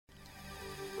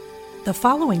The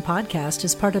following podcast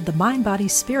is part of the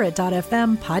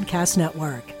MindBodySpirit.fm podcast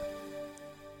network.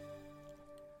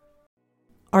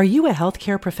 Are you a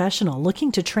healthcare professional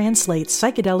looking to translate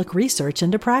psychedelic research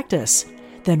into practice?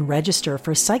 Then register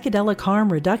for Psychedelic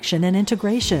Harm Reduction and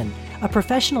Integration, a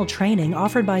professional training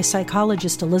offered by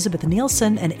psychologist Elizabeth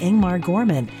Nielsen and Ingmar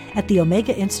Gorman at the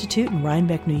Omega Institute in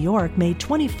Rhinebeck, New York, May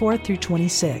 24th through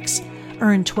 26.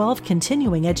 Earn 12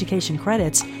 continuing education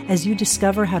credits as you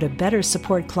discover how to better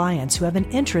support clients who have an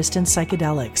interest in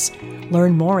psychedelics.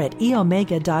 Learn more at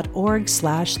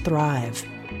eomega.org/thrive.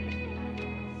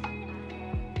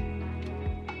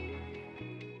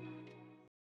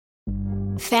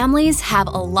 Families have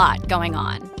a lot going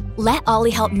on. Let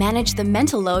Ollie help manage the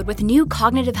mental load with new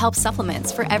cognitive help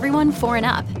supplements for everyone 4 and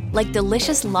up, like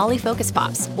delicious Lolly Focus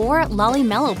Pops or Lolly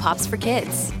Mellow Pops for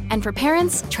kids. And for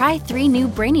parents, try 3 new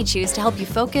Brainy Chews to help you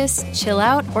focus, chill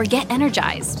out, or get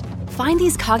energized. Find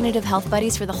these cognitive health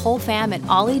buddies for the whole fam at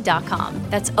ollie.com.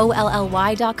 That's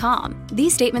OLLY.com.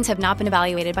 These statements have not been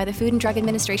evaluated by the Food and Drug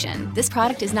Administration. This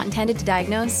product is not intended to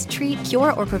diagnose, treat,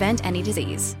 cure, or prevent any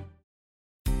disease.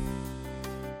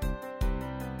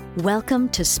 Welcome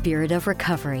to Spirit of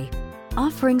Recovery,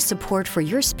 offering support for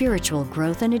your spiritual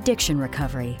growth and addiction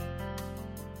recovery.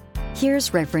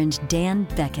 Here's Reverend Dan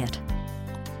Beckett.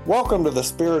 Welcome to the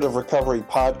Spirit of Recovery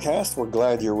podcast. We're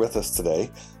glad you're with us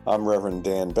today. I'm Reverend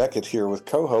Dan Beckett here with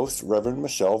co-host Reverend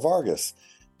Michelle Vargas.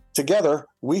 Together,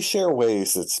 we share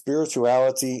ways that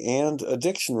spirituality and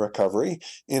addiction recovery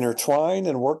intertwine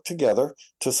and work together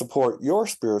to support your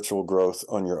spiritual growth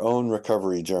on your own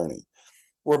recovery journey.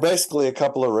 We're basically a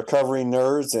couple of recovery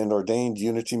nerds and ordained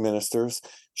unity ministers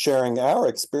sharing our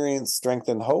experience, strength,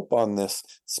 and hope on this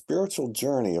spiritual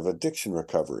journey of addiction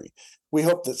recovery. We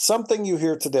hope that something you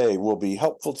hear today will be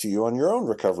helpful to you on your own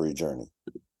recovery journey.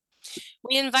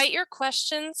 We invite your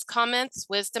questions, comments,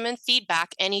 wisdom, and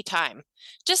feedback anytime.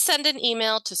 Just send an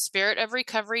email to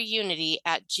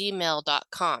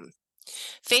spiritofrecoveryunity@gmail.com.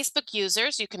 Facebook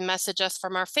users, you can message us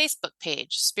from our Facebook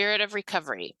page, Spirit of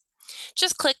Recovery.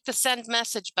 Just click the send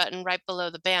message button right below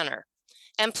the banner.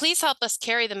 And please help us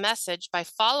carry the message by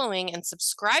following and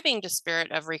subscribing to Spirit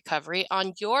of Recovery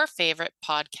on your favorite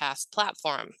podcast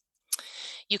platform.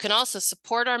 You can also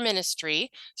support our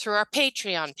ministry through our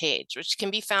Patreon page, which can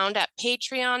be found at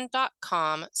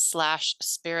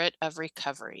patreon.com/Spirit of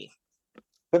Recovery.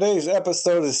 Today's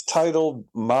episode is titled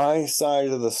My Side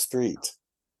of the Street.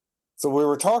 So we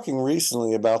were talking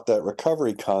recently about that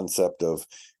recovery concept of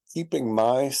keeping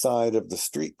my side of the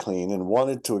street clean and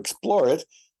wanted to explore it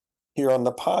here on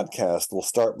the podcast. We'll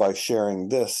start by sharing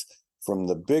this from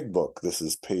the Big Book. This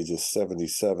is pages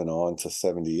 77 on to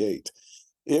 78.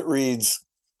 It reads,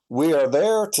 "We are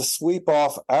there to sweep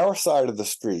off our side of the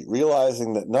street,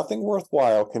 realizing that nothing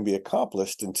worthwhile can be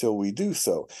accomplished until we do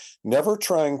so, never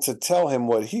trying to tell him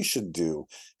what he should do.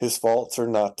 His faults are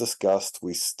not discussed.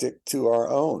 We stick to our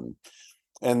own."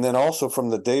 And then also from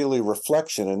the Daily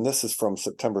Reflection, and this is from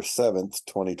September 7th,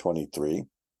 2023.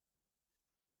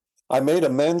 "I made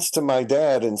amends to my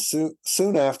dad, and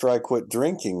soon after I quit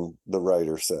drinking," the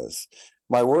writer says.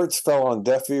 "My words fell on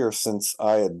deaf ears since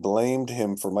I had blamed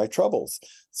him for my troubles.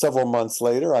 Several months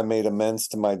later, I made amends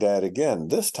to my dad again.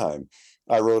 This time,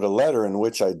 I wrote a letter in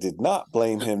which I did not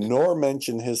blame him nor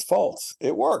mention his faults.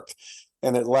 It worked.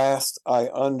 And at last, I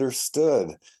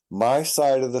understood. My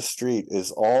side of the street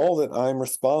is all that I'm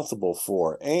responsible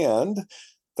for. And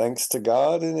thanks to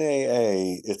God and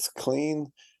AA, it's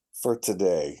clean for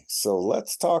today." So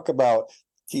let's talk about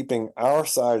keeping our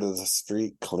side of the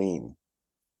street clean.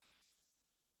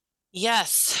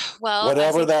 Yes. Well,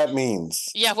 whatever that means.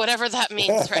 Yeah, whatever that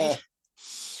means, right?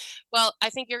 Well, I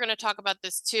think you're going to talk about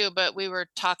this too, but we were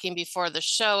talking before the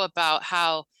show about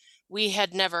how we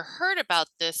had never heard about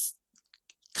this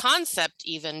concept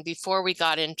even before we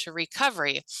got into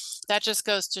recovery. That just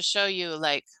goes to show you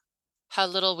like how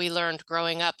little we learned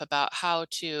growing up about how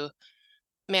to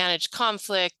manage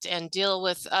conflict and deal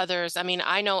with others. I mean,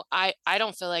 I know I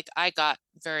don't feel like I got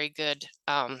very good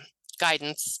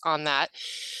guidance on that.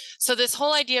 So this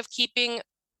whole idea of keeping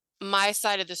my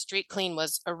side of the street clean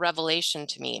was a revelation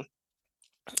to me.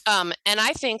 And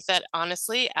I think that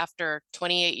honestly, after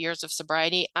 28 years of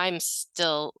sobriety, I'm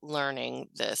still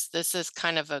learning this. This is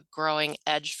kind of a growing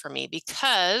edge for me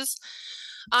because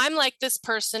I'm like this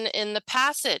person in the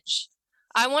passage.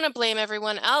 I want to blame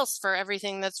everyone else for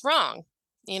everything that's wrong,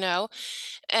 and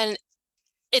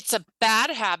it's a bad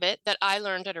habit that I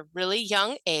learned at a really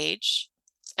young age.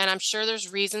 And I'm sure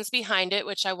there's reasons behind it,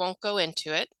 which I won't go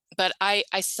into it. But I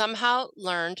somehow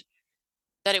learned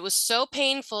that it was so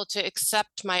painful to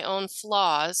accept my own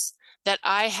flaws that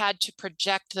I had to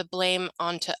project the blame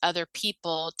onto other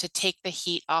people to take the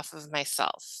heat off of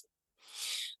myself.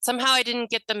 Somehow I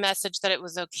didn't get the message that it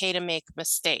was okay to make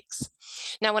mistakes.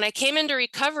 Now, when I came into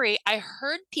recovery, I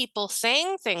heard people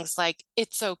saying things like,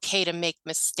 it's okay to make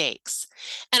mistakes.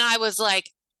 And I was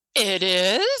like, it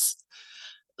is?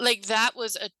 Like, that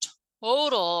was a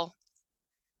total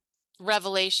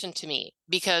revelation to me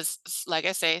because, like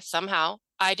I say, somehow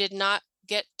I did not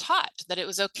get taught that it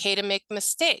was okay to make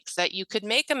mistakes, that you could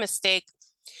make a mistake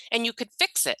and you could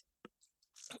fix it.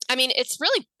 I mean, it's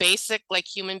really basic, like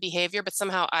human behavior, but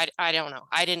somehow I don't know.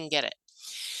 I didn't get it.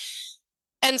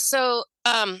 And so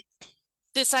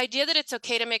this idea that it's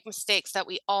okay to make mistakes, that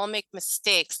we all make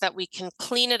mistakes, that we can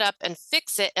clean it up and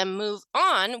fix it and move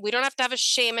on. We don't have to have a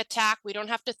shame attack. We don't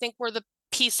have to think we're the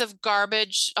piece of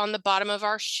garbage on the bottom of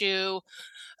our shoe.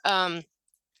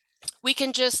 We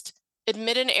can just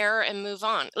admit an error and move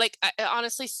on. Like, I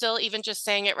honestly, still, even just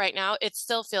saying it right now, it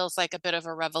still feels like a bit of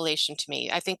a revelation to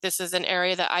me. I think this is an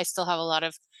area that I still have a lot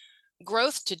of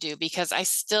growth to do because I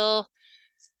still,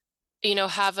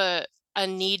 have a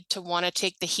need to want to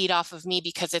take the heat off of me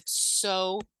because it's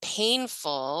so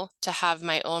painful to have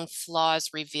my own flaws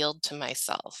revealed to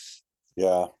myself.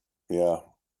 Yeah.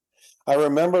 I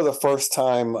remember the first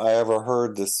time I ever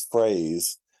heard this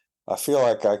phrase. I feel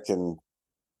like I can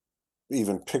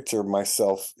even picture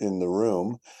myself in the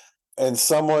room. And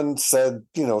someone said,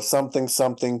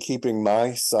 something, keeping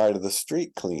my side of the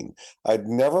street clean. I'd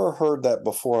never heard that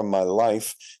before in my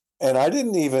life. And I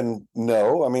didn't even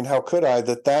know, how could I,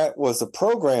 that was a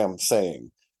program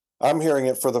saying. I'm hearing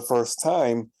it for the first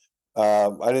time.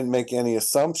 I didn't make any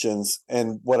assumptions.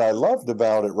 And what I loved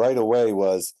about it right away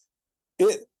was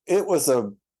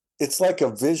it's like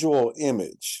a visual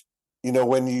image.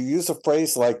 When you use a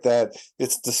phrase like that,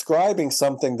 it's describing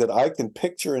something that I can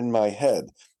picture in my head.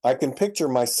 I can picture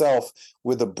myself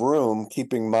with a broom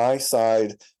keeping my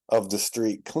side of the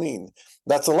street clean.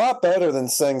 That's a lot better than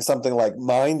saying something like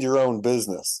mind your own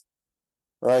business,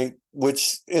 right?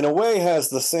 Which in a way has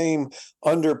the same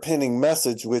underpinning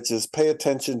message, which is pay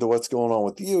attention to what's going on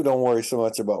with you. Don't worry so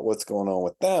much about what's going on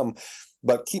with them,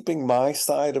 but keeping my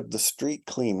side of the street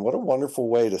clean. What a wonderful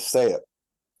way to say it.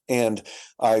 And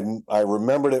I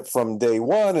remembered it from day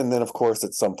one. And then, of course,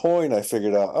 at some point, I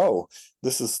figured out, oh,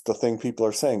 this is the thing people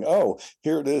are saying. Oh,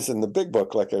 here it is in the big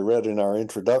book, like I read in our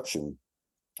introduction.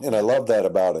 And I love that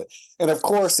about it. And of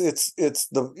course, it's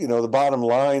the bottom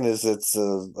line is it's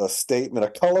a statement,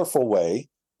 a colorful way,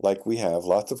 like we have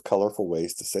lots of colorful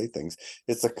ways to say things.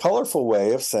 It's a colorful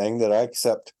way of saying that I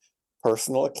accept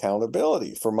personal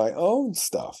accountability for my own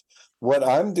stuff. What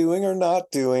I'm doing or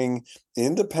not doing,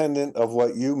 independent of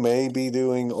what you may be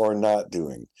doing or not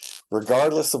doing.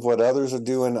 Regardless of what others are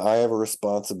doing, I have a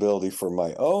responsibility for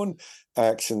my own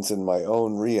actions and my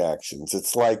own reactions.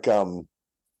 It's like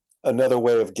another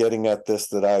way of getting at this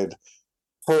that I'd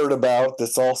heard about,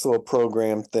 that's also a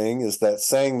program thing, is that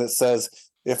saying that says,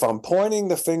 if I'm pointing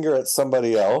the finger at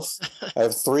somebody else, I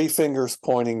have three fingers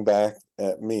pointing back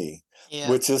at me,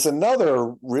 which is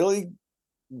another really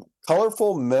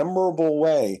colorful, memorable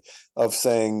way of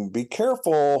saying, be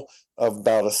careful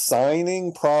about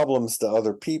assigning problems to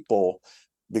other people,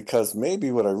 because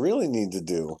maybe what I really need to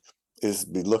do is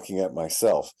be looking at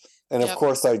myself. And of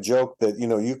course, I joke that,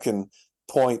 you can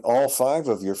point all five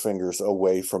of your fingers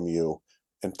away from you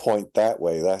and point that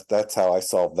way. That's how I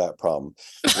solve that problem.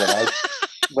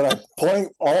 When I point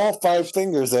all five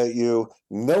fingers at you,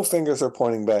 no fingers are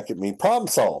pointing back at me. Problem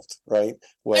solved, right?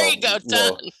 Well, there you go,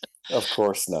 done. No, of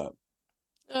course not.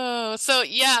 Oh, so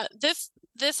yeah,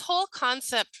 this whole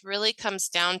concept really comes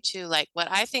down to like what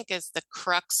I think is the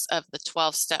crux of the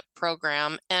 12-step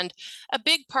program, and a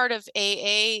big part of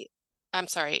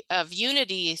of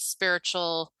Unity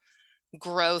spiritual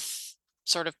growth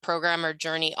sort of program or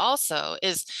journey also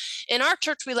is, in our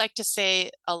church, we like to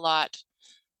say a lot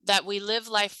that we live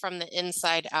life from the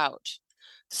inside out.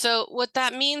 So what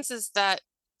that means is that,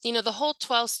 the whole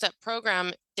 12-step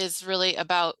program is really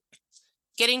about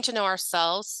getting to know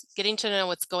ourselves, getting to know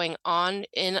what's going on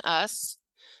in us,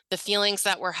 the feelings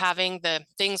that we're having, the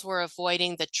things we're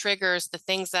avoiding, the triggers, the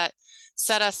things that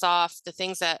set us off, the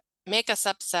things that make us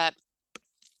upset,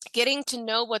 getting to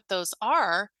know what those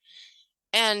are,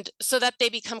 and so that they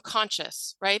become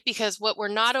conscious, right? Because what we're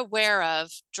not aware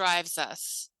of drives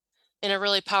us in a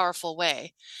really powerful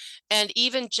way. And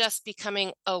even just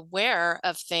becoming aware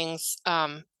of things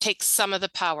takes some of the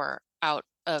power out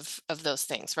of those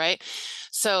things, right?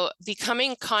 So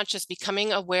becoming conscious,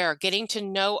 becoming aware, getting to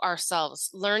know ourselves,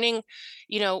 learning,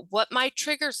 what my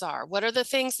triggers are, what are the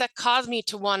things that cause me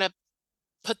to want to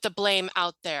put the blame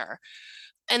out there.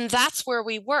 And that's where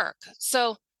we work.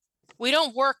 So We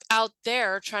don't work out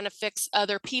there trying to fix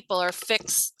other people or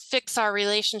fix our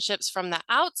relationships from the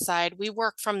outside. We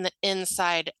work from the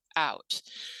inside out.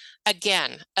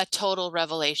 Again, a total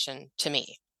revelation to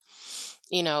me,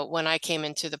 when I came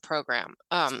into the program.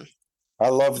 I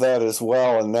love that as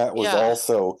well. And that was Yeah.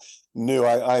 also new.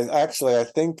 I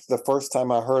think the first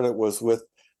time I heard it was with,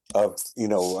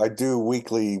 I do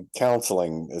weekly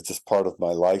counseling. It's just part of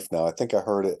my life now. I think I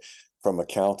heard it from a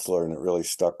counselor and it really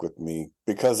stuck with me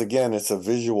because, again, it's a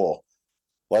visual.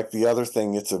 Like the other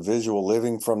thing, it's a visual,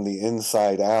 living from the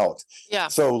inside out. Yeah.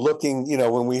 So looking,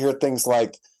 when we hear things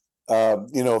like,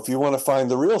 if you want to find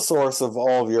the real source of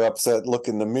all of your upset, look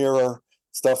in the mirror,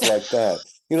 stuff like that.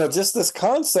 Just this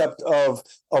concept of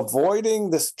avoiding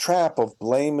this trap of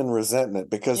blame and resentment.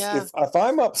 Because Yeah. if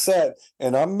I'm upset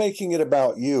and I'm making it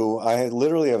about you, I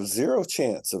literally have zero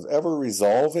chance of ever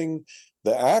resolving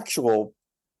the actual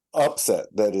upset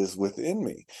that is within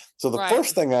me. So the Right.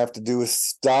 first thing I have to do is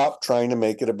stop trying to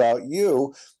make it about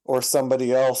you or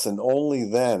somebody else, and only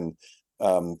then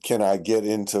can I get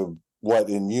into what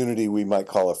in unity we might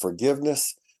call a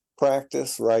forgiveness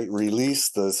practice, right? Release,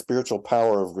 the spiritual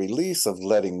power of release, of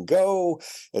letting go,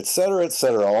 et cetera, et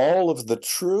cetera. All of the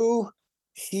true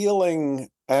healing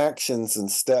actions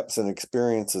and steps and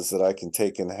experiences that I can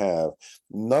take and have.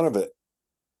 None of it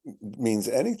means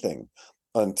anything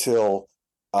until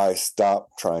I stop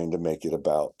trying to make it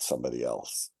about somebody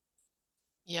else.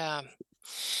 Yeah.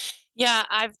 Yeah,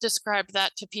 I've described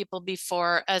that to people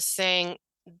before as saying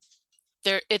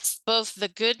it's both the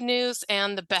good news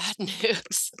and the bad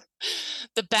news.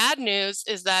 The bad news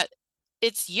is that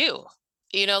it's you.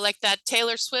 Like that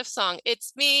Taylor Swift song,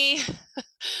 "It's me.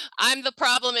 I'm the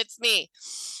problem, it's me."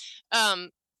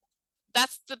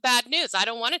 That's the bad news. I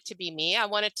don't want it to be me. I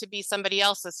want it to be somebody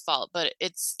else's fault. But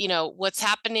it's, what's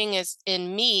happening is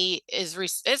in me it's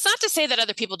not to say that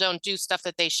other people don't do stuff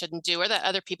that they shouldn't do or that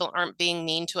other people aren't being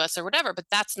mean to us or whatever, but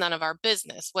that's none of our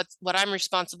business. What I'm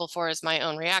responsible for is my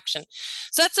own reaction.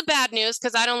 So that's the bad news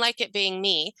because I don't like it being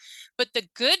me. But the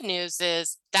good news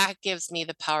is that gives me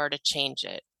the power to change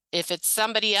it. If it's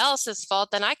somebody else's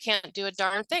fault, then I can't do a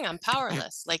darn thing. I'm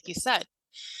powerless, like you said.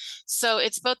 So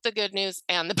it's both the good news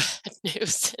and the bad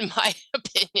news, in my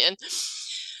opinion.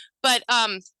 But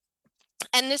and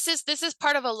this is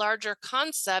part of a larger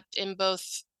concept in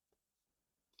both.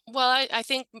 Well, I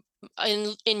think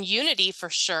in unity for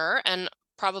sure, and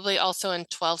probably also in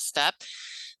 12-step,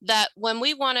 that when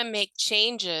we want to make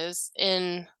changes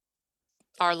in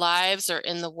our lives or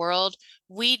in the world,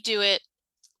 we do it.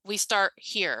 We start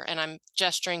here, and I'm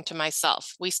gesturing to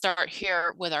myself. We start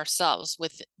here with ourselves,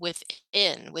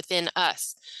 within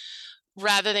us,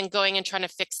 rather than going and trying to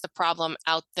fix the problem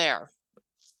out there.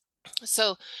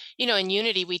 So, in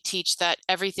unity, we teach that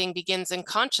everything begins in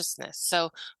consciousness.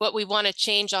 So what we want to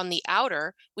change on the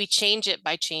outer, we change it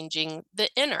by changing the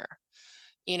inner.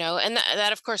 And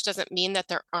that of course doesn't mean that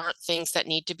there aren't things that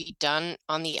need to be done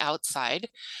on the outside,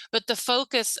 but the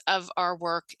focus of our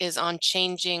work is on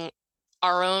changing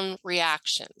our own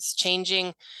reactions,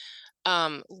 changing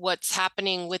what's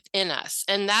happening within us.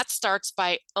 And that starts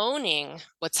by owning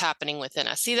what's happening within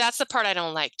us. See, that's the part I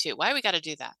don't like too. Why we got to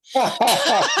do that?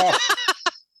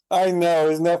 I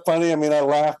know. Isn't that funny? I mean, I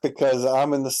laugh because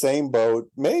I'm in the same boat.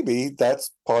 Maybe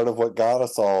that's part of what got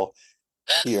us all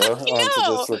here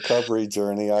onto this recovery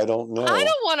journey. I don't know. I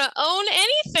don't want to own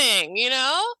anything,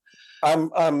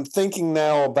 I'm thinking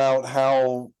now about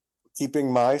how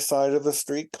keeping my side of the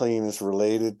street clean is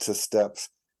related to steps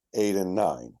 8 and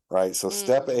 9, right? So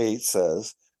step 8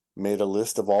 says, made a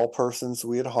list of all persons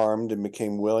we had harmed and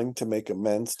became willing to make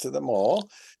amends to them all.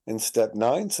 And step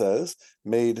 9 says,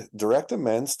 made direct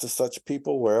amends to such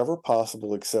people wherever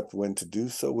possible, except when to do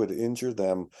so would injure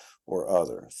them or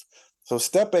others. So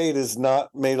step 8 is not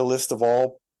made a list of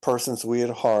all persons we had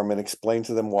harmed and explain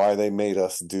to them why they made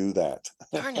us do that.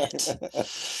 Darn it.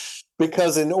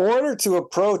 Because in order to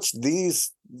approach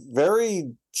these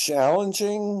very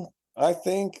challenging, I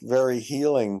think, very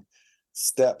healing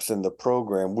steps in the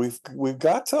program, we've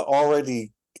got to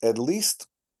already at least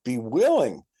be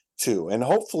willing to, and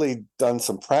hopefully done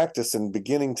some practice and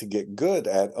beginning to get good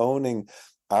at owning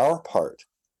our part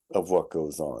of what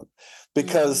goes on.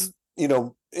 Because,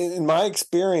 in my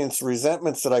experience,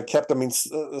 resentments that I kept, I mean,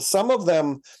 some of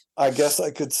them, I guess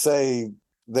I could say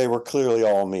they were clearly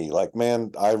all me. Like,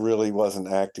 man, I really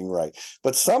wasn't acting right.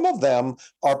 But some of them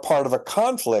are part of a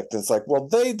conflict. It's like, well,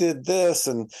 they did this,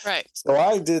 and right. So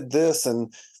I did this,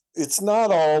 and it's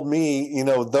not all me.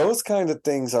 Those kind of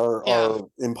things are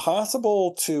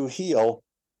impossible to heal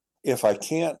if I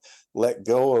can't let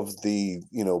go of the,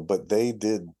 but they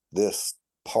did this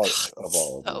part of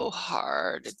all of So this.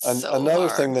 hard. It's Another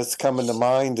hard. thing that's coming to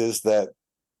mind is that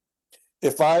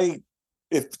if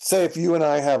you and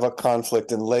I have a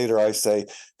conflict and later I say,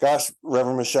 gosh,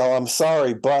 Reverend Michelle, I'm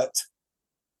sorry, but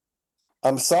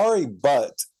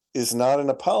is not an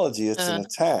apology, it's an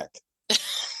attack.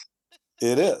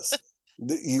 It is.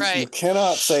 You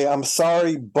cannot say, I'm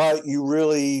sorry, but you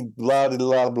really blah,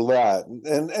 blah, blah.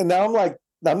 And now I'm like,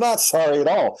 I'm not sorry at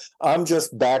all. I'm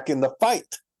just back in the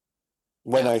fight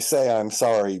when I say I'm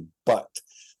sorry, but.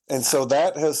 And so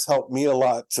that has helped me a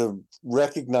lot to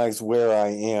recognize where I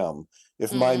am.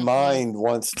 If my mind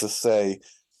wants to say,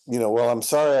 well, I'm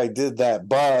sorry I did that,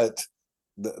 but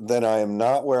then I am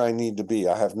not where I need to be.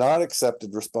 I have not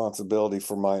accepted responsibility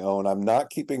for my own. I'm not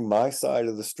keeping my side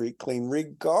of the street clean,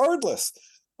 regardless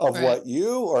of what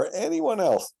you or anyone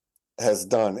else has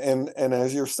done. And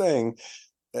as you're saying,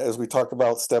 as we talk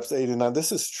about steps 8 and 9,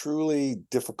 this is truly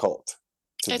difficult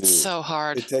to do. It's so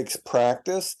hard. It takes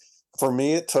practice. For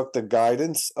me, it took the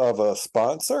guidance of a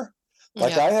sponsor.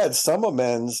 Like I had some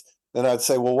amends, and I'd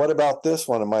say, well, what about this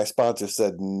one? And my sponsor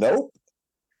said, nope.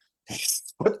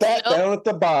 Put that down at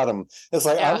the bottom. It's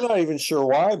like, I'm not even sure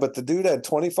why, but the dude had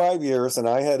 25 years and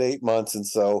I had 8 months. And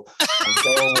so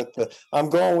I'm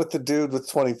going with the dude with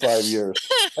 25 years.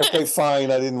 Okay, fine.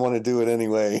 I didn't want to do it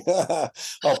anyway.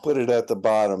 I'll put it at the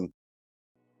bottom.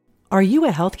 Are you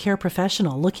a healthcare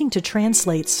professional looking to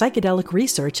translate psychedelic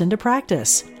research into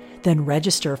practice? Then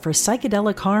register for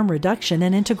Psychedelic Harm Reduction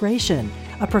and Integration,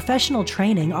 a professional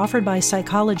training offered by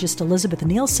psychologist Elizabeth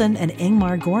Nielsen and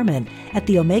Ingmar Gorman at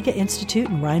the Omega Institute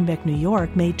in Rhinebeck, New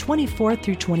York, May 24th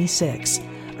through 26.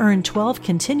 Earn 12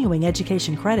 continuing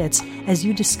education credits as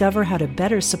you discover how to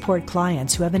better support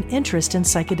clients who have an interest in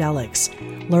psychedelics.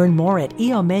 Learn more at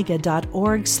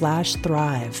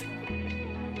eomega.org/thrive.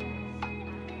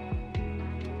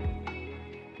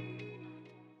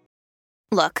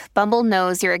 Look, Bumble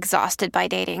knows you're exhausted by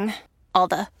dating. All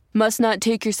the, must not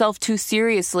take yourself too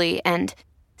seriously, and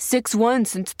 6'1"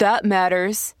 since that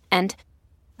matters, and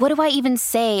what do I even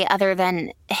say other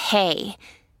than, hey?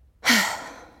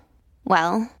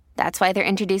 Well, that's why they're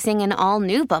introducing an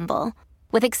all-new Bumble,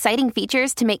 with exciting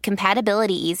features to make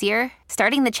compatibility easier,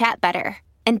 starting the chat better,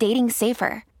 and dating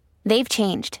safer. They've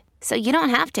changed, so you don't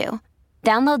have to.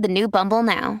 Download the new Bumble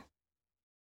now.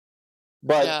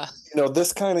 But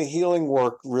this kind of healing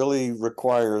work really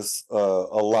requires a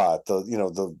lot.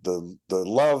 The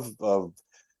love of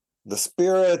the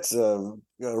spirit, a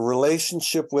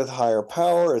relationship with higher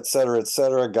power, et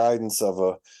cetera, guidance of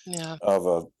a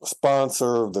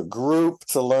sponsor, the group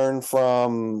to learn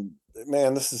from.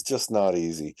 Man, this is just not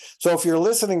easy. So if you're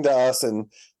listening to us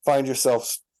and find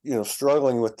yourself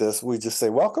struggling with this, we just say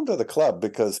welcome to the club,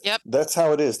 because that's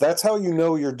how it is. That's how you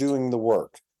know you're doing the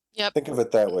work. Think of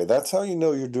it that way. That's how you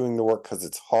know you're doing the work, because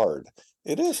it's hard.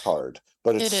 It is hard,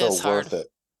 but it's so worth it.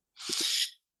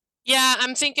 Yeah,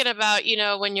 I'm thinking about,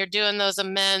 when you're doing those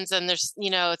amends and there's,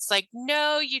 it's like,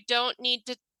 no, you don't need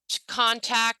to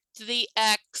contact the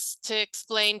ex to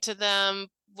explain to them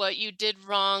what you did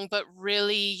wrong, but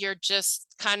really you're just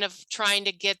kind of trying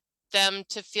to get them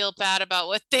to feel bad about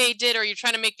what they did, or you're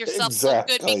trying to make yourself feel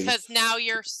good because now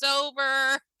you're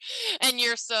sober and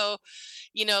you're so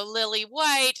lily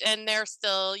white and they're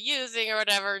still using or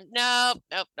whatever. Nope.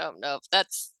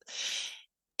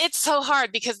 It's so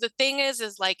hard, because the thing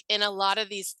is like in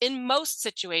in most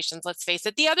situations, let's face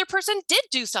it, the other person did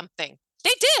do something.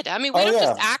 They did. I mean, we don't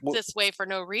just act this way for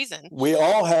no reason. We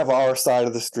all have our side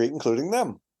of the street, including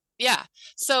them. Yeah.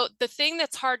 So the thing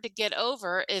that's hard to get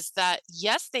over is that,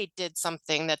 yes, they did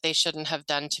something that they shouldn't have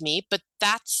done to me, but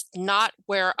that's not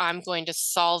where I'm going to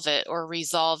solve it or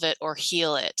resolve it or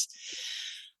heal it.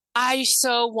 I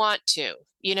so want to,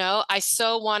 I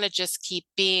so want to just keep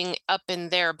being up in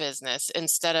their business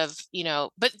instead of,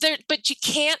 but you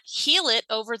can't heal it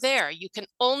over there. You can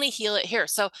only heal it here.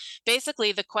 So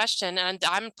basically the question, and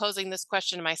I'm posing this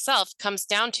question to myself, comes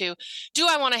down to, do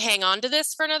I want to hang on to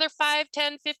this for another 5,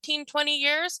 10, 15, 20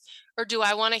 years? Or do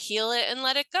I want to heal it and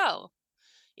let it go?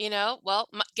 Well,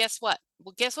 guess what?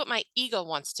 Well, guess what my ego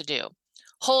wants to do?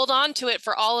 Hold on to it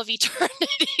for all of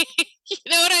eternity. You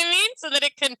know what I mean? So that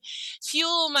it can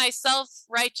fuel my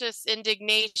self-righteous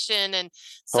indignation and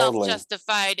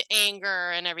self-justified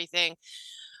anger and everything.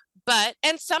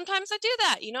 And sometimes I do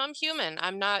that. I'm human.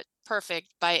 I'm not perfect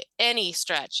by any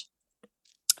stretch.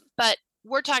 But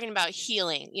we're talking about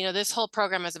healing. This whole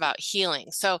program is about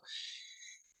healing. So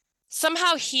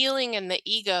somehow healing and the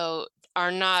ego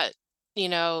are not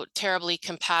terribly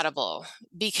compatible,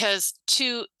 because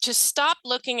to stop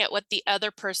looking at what the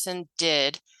other person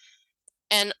did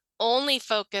and only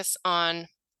focus on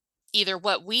either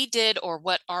what we did or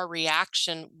what our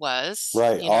reaction was.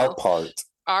 Right.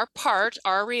 Our part,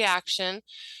 our reaction.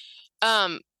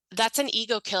 That's an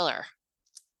ego killer.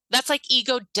 That's like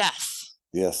ego death.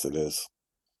 Yes, it is.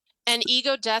 And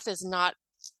ego death is not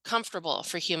comfortable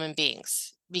for human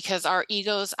beings because our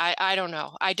egos, I don't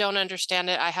know. I don't understand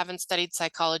it. I haven't studied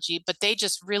psychology, but they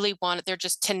just really want it. They're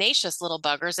just tenacious little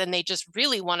buggers, and they just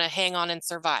really want to hang on and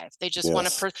survive. They just want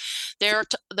to,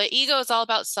 the ego is all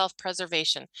about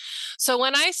self-preservation. So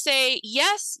when I say,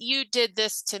 yes, you did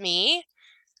this to me,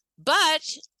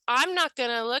 but I'm not going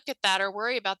to look at that or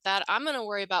worry about that. I'm going to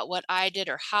worry about what I did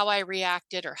or how I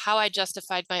reacted or how I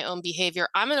justified my own behavior.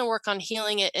 I'm going to work on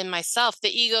healing it in myself. The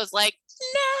ego's like,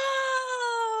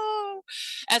 no,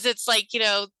 as it's like,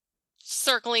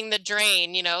 circling the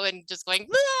drain, and just going,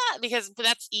 blah, because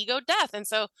that's ego death. And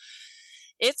so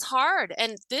it's hard.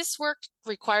 And this work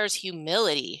requires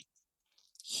humility.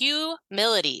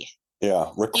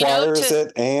 Yeah, requires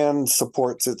it and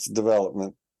supports its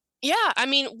development. Yeah, I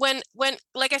mean, when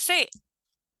like I say,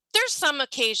 there's some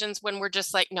occasions when we're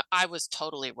just like, no, I was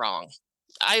totally wrong.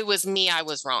 I was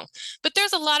wrong. But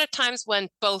there's a lot of times when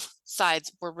both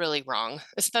sides were really wrong,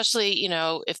 especially,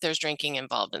 if there's drinking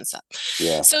involved and stuff.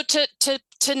 Yeah. So to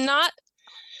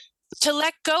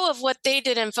let go of what they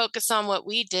did and focus on what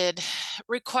we did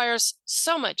requires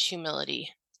so much humility.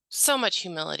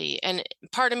 And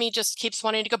part of me just keeps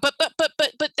wanting to go, but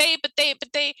they,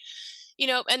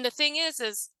 and the thing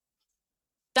is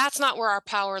that's not where our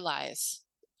power lies.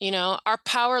 Our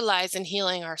power lies in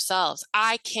healing ourselves.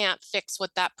 I can't fix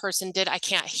what that person did. I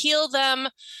can't heal them.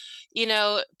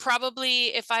 Probably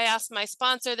if I ask my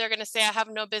sponsor, they're going to say I have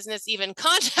no business even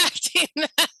contacting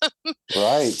them.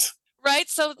 Right.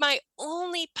 So my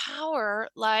only power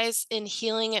lies in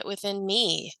healing it within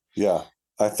me. Yeah.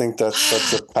 I think that's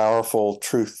such a powerful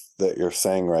truth that you're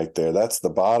saying right there. That's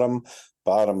the bottom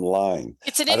line.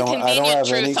 It's an inconvenient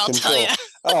truth, I'll tell you.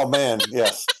 Oh man,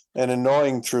 yes. An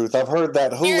annoying truth. I've heard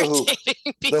that the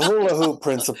hula hoop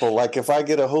principle. Like if I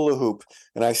get a hula hoop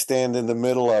and I stand in the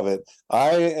middle of it,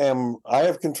 I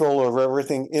have control over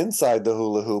everything inside the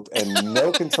hula hoop and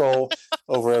no control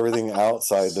over everything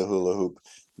outside the hula hoop.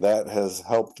 That has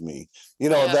helped me.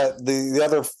 That the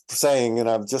other saying, and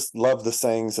I've just loved the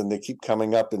sayings and they keep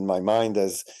coming up in my mind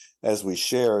as we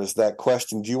share, is that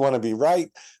question: do you want to be right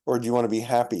or do you want to be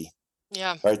happy?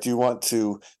 Yeah. Right. Do you want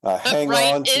to hang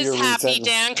right on to your happy, resentment?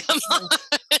 Dan, come on.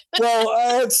 Well,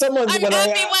 I had someone I'm when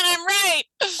happy when I'm right.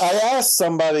 I asked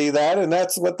somebody that, and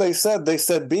that's what they said. They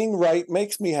said being right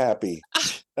makes me happy.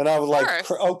 And I was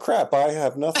like, oh crap, I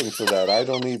have nothing for that. I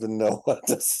don't even know what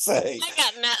to say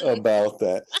about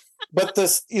that. But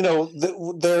this,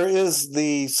 there is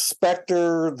the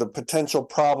specter, the potential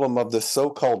problem of the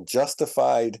so-called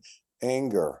justified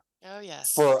anger. Oh,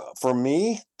 yes. For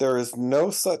me, there is no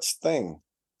such thing.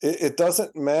 It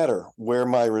doesn't matter where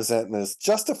my resentment is.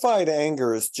 Justified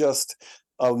anger is just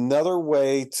another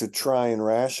way to try and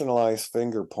rationalize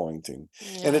finger pointing.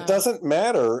 Yeah. And it doesn't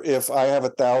matter if I have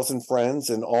 1,000 friends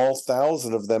and all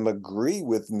 1,000 of them agree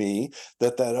with me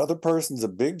that other person's a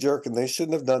big jerk and they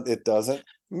shouldn't have done it. Doesn't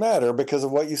matter because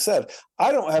of what you said.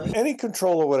 I don't have any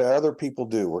control of what other people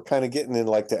do. We're kind of getting in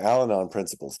like the Al-Anon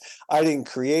principles. I didn't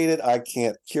create it. I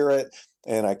can't cure it,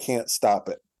 and I can't stop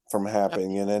it from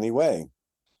happening in any way.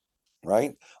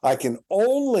 Right? I can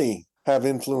only have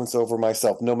influence over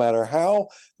myself, no matter how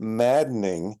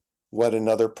maddening what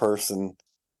another person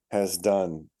has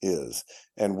done is.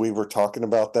 And we were talking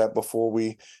about that before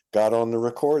we got on the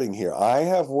recording here. I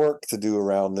have work to do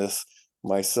around this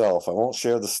myself. I won't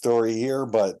share the story here,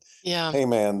 but hey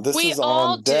man, this is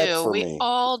on deck for me. We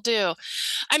all do.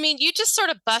 I mean, you just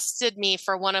sort of busted me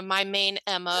for one of my main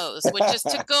MOs, which is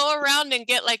to go around and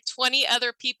get like 20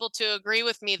 other people to agree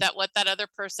with me that what that other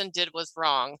person did was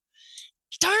wrong.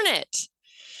 Darn it.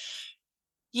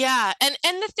 Yeah. And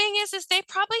the thing is they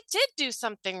probably did do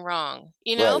something wrong,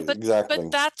 right, but exactly.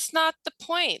 But that's not the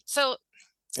point. So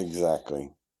exactly.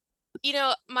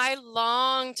 My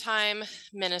longtime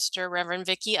minister, Reverend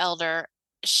Vicki Elder,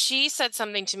 she said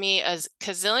something to me a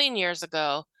gazillion years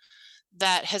ago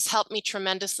that has helped me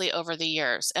tremendously over the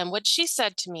years. And what she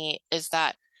said to me is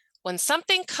that when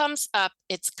something comes up,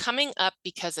 it's coming up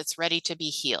because it's ready to be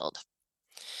healed.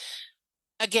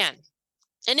 Again,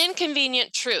 an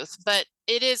inconvenient truth, but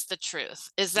it is the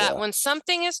truth, is that when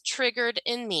something is triggered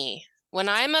in me, when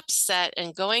I'm upset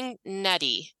and going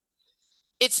nutty,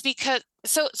 it's because,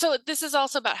 so this is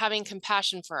also about having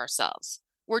compassion for ourselves.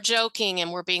 We're joking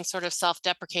and we're being sort of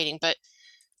self-deprecating, but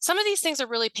some of these things are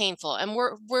really painful, and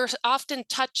we're often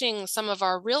touching some of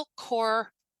our real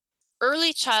core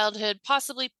early childhood,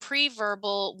 possibly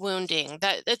pre-verbal wounding.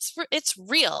 That it's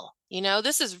real.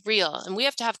 This is real, and we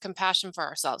have to have compassion for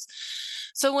ourselves.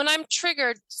 So when I'm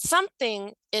triggered,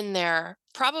 something in there,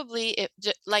 probably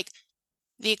like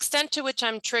the extent to which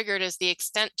I'm triggered is the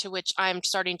extent to which I'm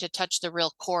starting to touch the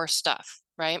real core stuff,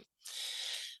 right?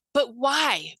 But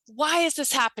why? Why is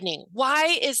this happening?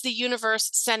 Why is the universe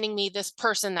sending me this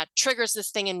person that triggers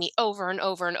this thing in me over and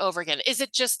over and over again? Is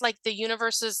it just like the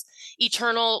universe's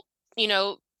eternal,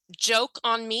 joke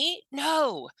on me?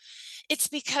 No, it's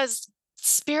because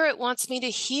Spirit wants me to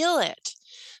heal it.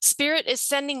 Spirit is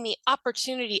sending me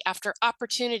opportunity after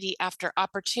opportunity after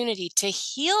opportunity to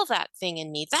heal that thing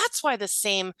in me. That's why the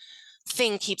same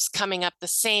thing keeps coming up. The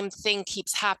same thing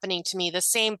keeps happening to me. The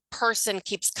same person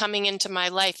keeps coming into my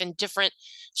life in different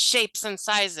shapes and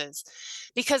sizes,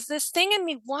 because this thing in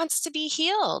me wants to be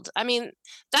healed. I mean,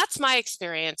 that's my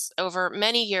experience over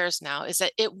many years now, is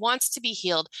that it wants to be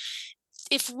healed.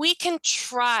 If we can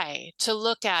try to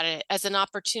look at it as an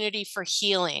opportunity for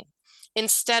healing,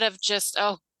 instead of just,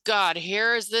 oh God,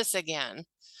 here's this again.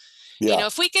 Yeah.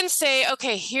 If we can say,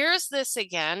 okay, here's this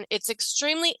again, it's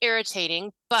extremely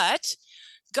irritating, but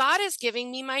God is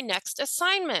giving me my next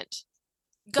assignment.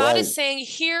 God is saying,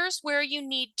 here's where you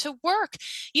need to work.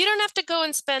 You don't have to go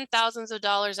and spend thousands of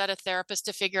dollars at a therapist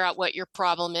to figure out what your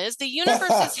problem is. The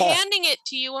universe is handing it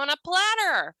to you on a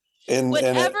platter.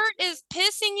 Whatever is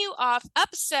pissing you off,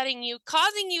 upsetting you,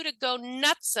 causing you to go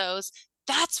nutsos,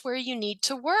 that's where you need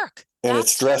to work. And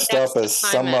that's it's dressed up as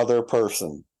some other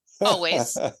person.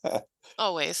 Always.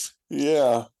 Always.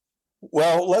 Yeah.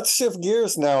 Well, let's shift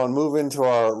gears now and move into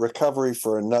our recovery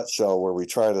for a nutshell, where we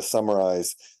try to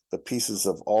summarize the pieces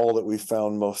of all that we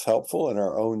found most helpful in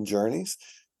our own journeys.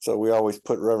 So we always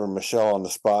put Reverend Michelle on the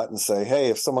spot and say, hey,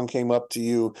 if someone came up to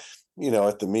you,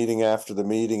 at the meeting, after the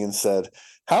meeting, and said,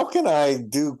 how can I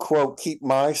do, quote, keep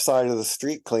my side of the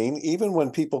street clean, even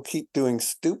when people keep doing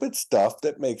stupid stuff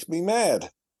that makes me mad?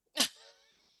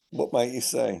 What might you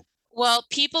say? Well,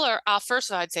 first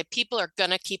of all, I'd say people are going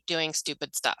to keep doing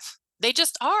stupid stuff. They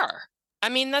just are. I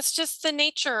mean, that's just the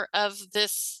nature of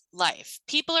this life.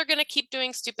 People are going to keep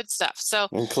doing stupid stuff. So,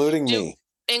 including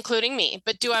me.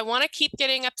 But do I want to keep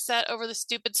getting upset over the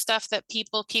stupid stuff that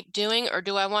people keep doing, or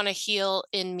do I want to heal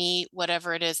in me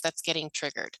whatever it is that's getting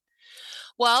triggered?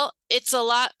 Well, it's a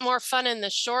lot more fun in the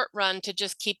short run to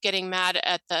just keep getting mad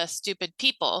at the stupid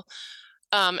people.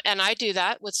 And I do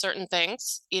that with certain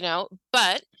things,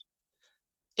 but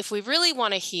if we really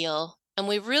want to heal, and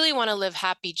we really want to live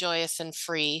happy, joyous, and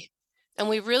free, and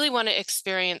we really want to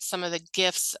experience some of the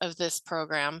gifts of this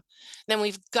program, then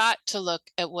we've got to look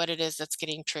at what it is that's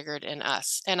getting triggered in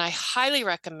us. And I highly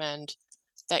recommend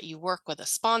that you work with a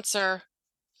sponsor,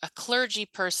 a clergy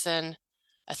person,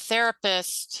 a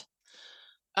therapist,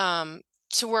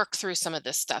 to work through some of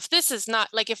this stuff. This is not,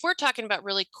 like, if we're talking about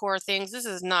really core things, this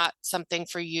is not something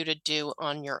for you to do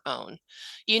on your own.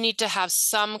 You need to have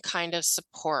some kind of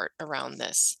support around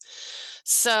this.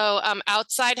 So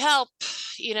outside help,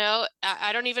 I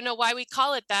don't even know why we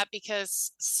call it that,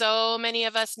 because so many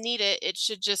of us need it. It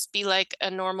should just be like a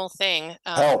normal thing.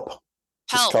 Help.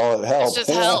 Just call it help. It's just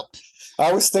help.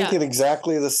 I was thinking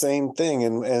exactly the same thing.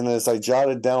 And as I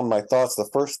jotted down my thoughts, the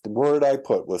first word I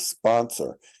put was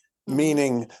sponsor.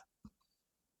 Meaning,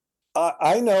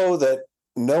 I know that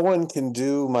no one can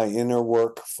do my inner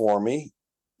work for me.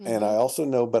 And I also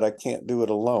know, but I can't do it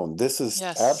alone. This is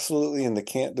absolutely in the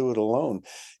can't do it alone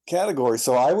category.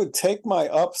 So I would take my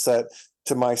upset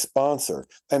to my sponsor.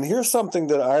 And here's something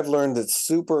that I've learned that's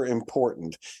super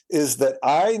important, is that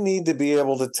I need to be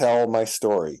able to tell my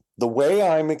story the way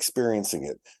I'm experiencing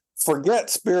it. Forget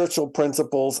spiritual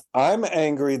principles. I'm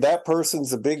angry. That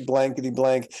person's a big blankety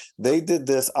blank. They did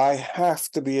this. I have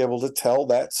to be able to tell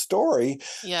that story,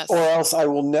 or else I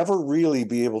will never really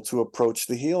be able to approach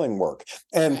the healing work.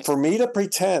 And for me to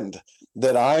pretend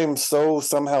that I'm so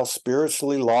somehow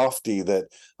spiritually lofty that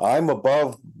I'm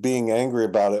above being angry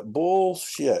about it,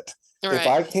 bullshit. If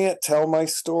I can't tell my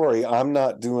story, I'm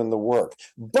not doing the work.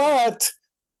 But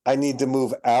I need to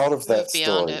move out of that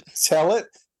story. Tell it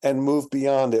and move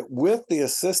beyond it with the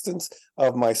assistance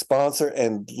of my sponsor,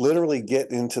 and literally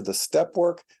get into the step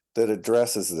work that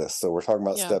addresses this. So we're talking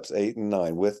about steps 8 and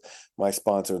 9 with my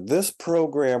sponsor. This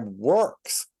program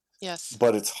works,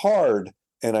 but it's hard,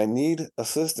 and I need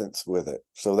assistance with it.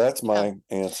 So that's my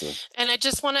answer. And I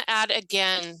just want to add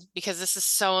again, because this is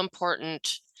so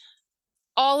important,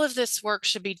 all of this work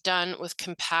should be done with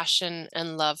compassion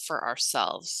and love for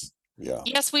ourselves.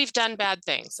 Yes, we've done bad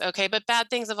things, okay, but bad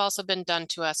things have also been done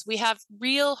to us. We have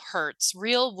real hurts,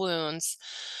 real wounds.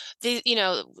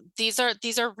 These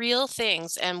are real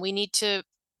things, and we need to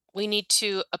We need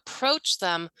to approach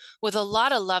them with a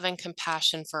lot of love and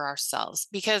compassion for ourselves,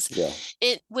 because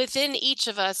within each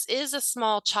of us is a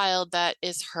small child that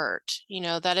is hurt,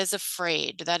 that is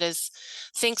afraid,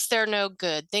 thinks they're no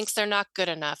good, thinks they're not good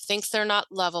enough, thinks they're not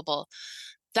lovable.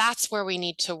 That's where we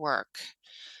need to work,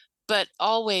 but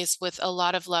always with a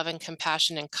lot of love and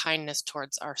compassion and kindness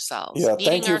towards ourselves. Yeah,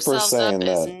 Beating thank you for ourselves saying up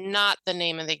that. is not the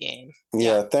name of the game.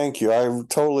 Yeah, thank you. I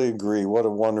totally agree. What a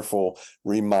wonderful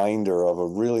reminder of a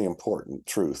really important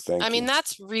truth. Thank you. I mean,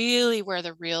 that's really where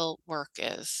the real work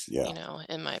is,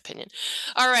 in my opinion.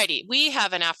 All righty. We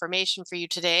have an affirmation for you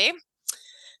today.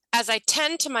 As I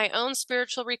tend to my own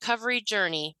spiritual recovery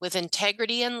journey with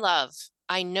integrity and love,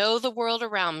 I know the world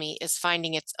around me is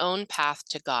finding its own path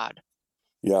to God.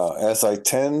 Yeah, as I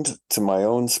tend to my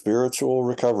own spiritual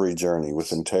recovery journey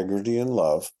with integrity and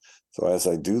love, so as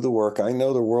I do the work, I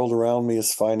know the world around me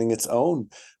is finding its own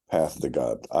path to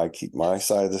God. I keep my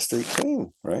side of the street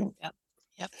clean, right?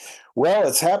 Yep. Well,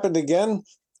 it's happened again.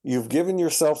 You've given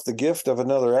yourself the gift of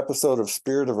another episode of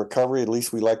Spirit of Recovery. At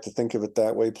least we like to think of it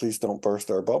that way. Please don't burst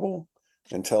our bubble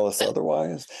and tell us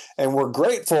otherwise. And we're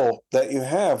grateful that you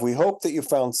have. We hope that you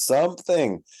found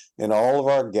something in all of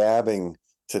our gabbing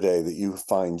today that you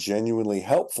find genuinely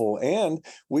helpful. And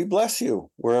we bless you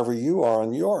wherever you are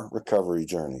on your recovery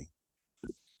journey.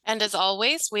 And as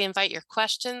always, we invite your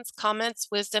questions, comments,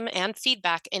 wisdom, and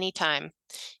feedback anytime.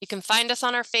 You can find us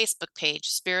on our Facebook page,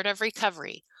 Spirit of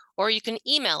Recovery, or you can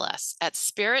email us at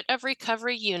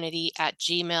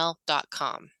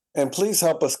spiritofrecoveryunity@gmail.com. And please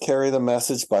help us carry the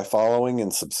message by following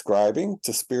and subscribing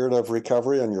to Spirit of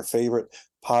Recovery on your favorite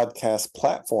podcast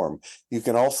platform. You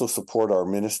can also support our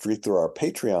ministry through our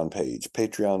Patreon page,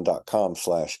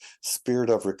 patreon.com/Spirit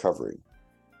of Recovery.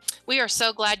 We are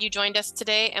so glad you joined us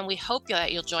today, and we hope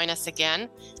that you'll join us again.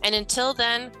 And until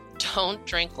then, don't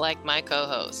drink like my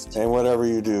co-host. And whatever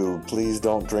you do, please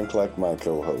don't drink like my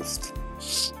co-host.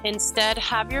 Instead,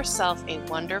 have yourself a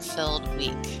wonder-filled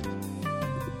week.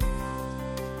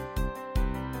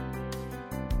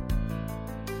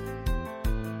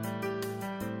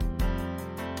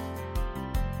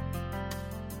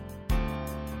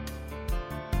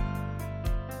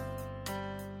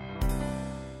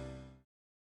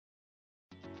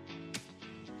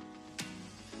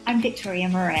 I'm Victoria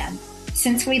Moran.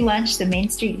 Since we launched the Main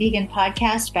Street Vegan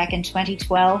podcast back in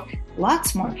 2012,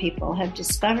 lots more people have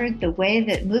discovered the way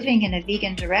that moving in a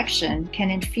vegan direction can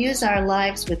infuse our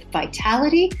lives with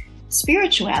vitality,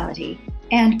 spirituality,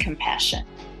 and compassion.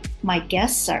 My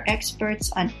guests are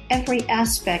experts on every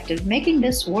aspect of making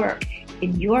this work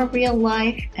in your real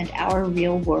life and our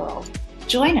real world.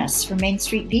 Join us for Main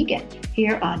Street Vegan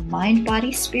here on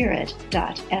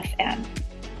mindbodyspirit.fm.